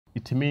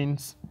It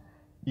means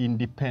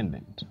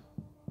independent.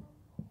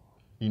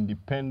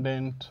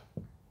 Independent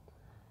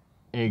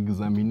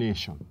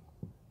examination.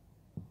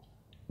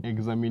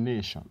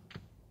 Examination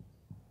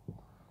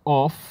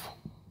of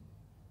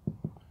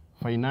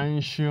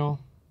financial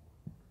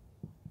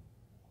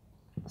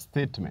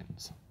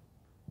statements.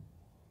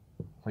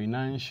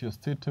 Financial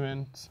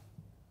statements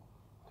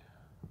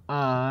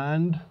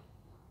and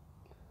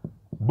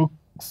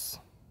books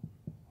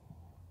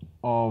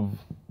of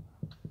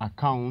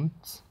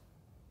accounts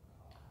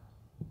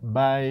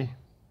by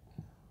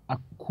a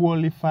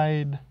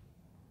qualified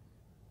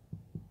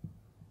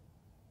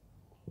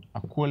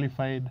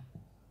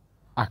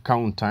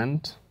accountant,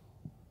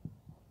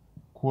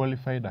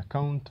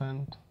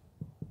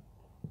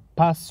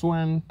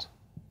 pursuant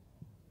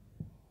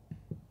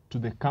to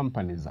the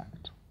Companies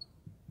Act.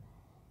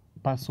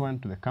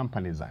 Pursuant to the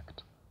Companies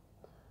Act.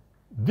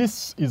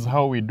 This is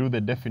how we do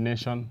the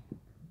definition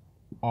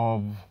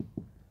of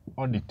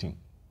auditing.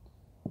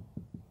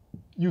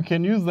 You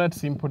can use that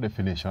simple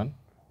definition,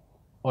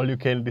 or you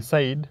can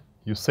decide,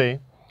 you say,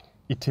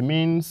 it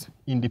means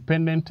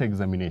independent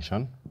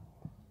examination,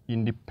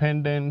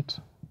 independent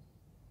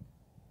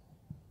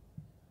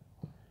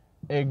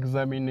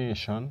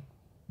examination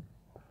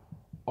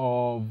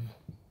of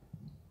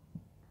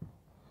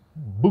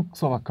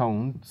books of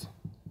accounts,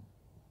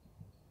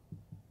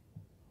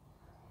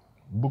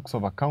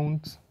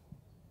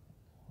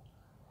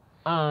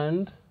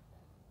 and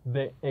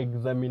the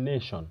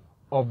examination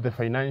of the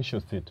financial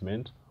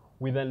statement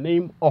with an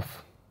aim of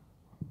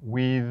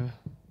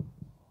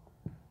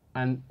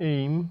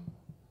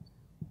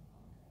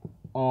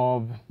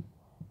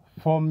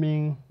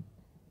forming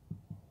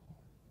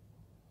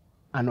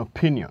an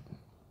opinion.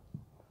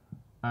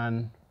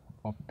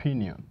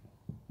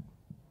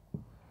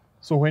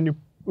 So when you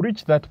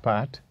reach that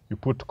part, you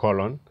put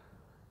colon,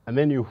 and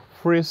then you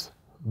phrase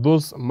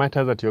those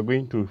matters that you're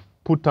going to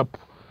put up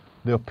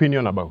the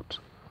opinion about.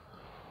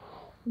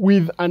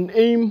 With an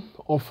aim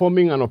of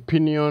forming an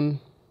opinion,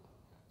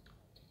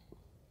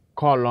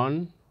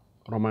 colon,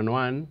 Roman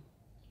 1,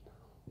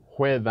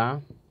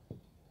 whether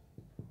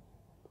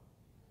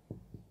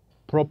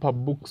proper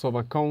books of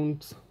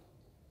accounts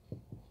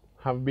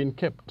have been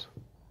kept.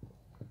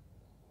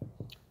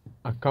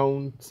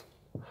 Accounts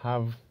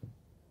have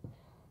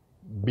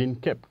been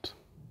kept.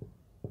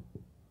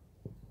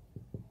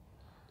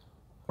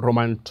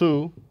 Roman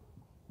 2,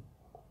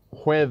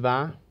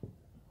 whether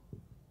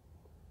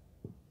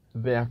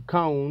the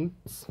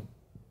accounts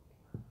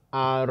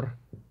are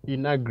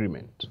in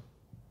agreement.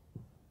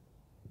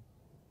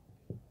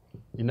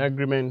 In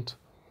agreement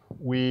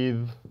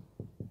with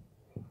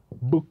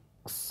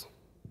books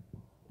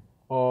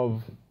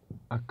of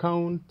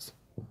accounts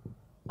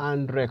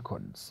and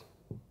records.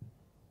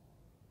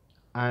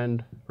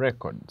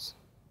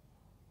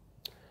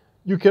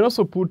 You can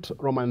also put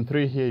Roman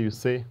 3 here, you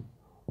say,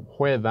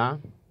 whether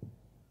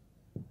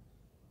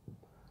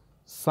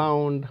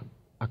sound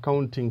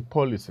accounting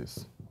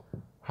policies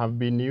have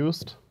been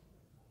used,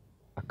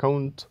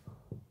 account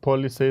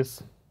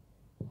policies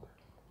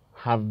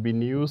have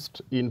been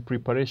used in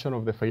preparation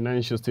of the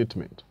financial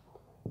statement,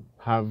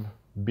 have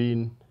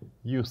been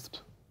used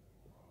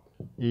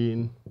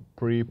in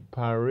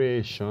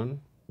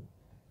preparation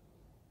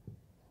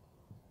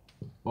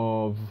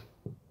of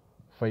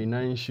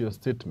financial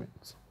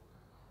statements.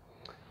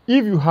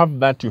 If you have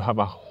that, you have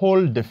a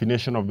whole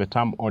definition of the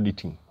term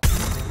auditing.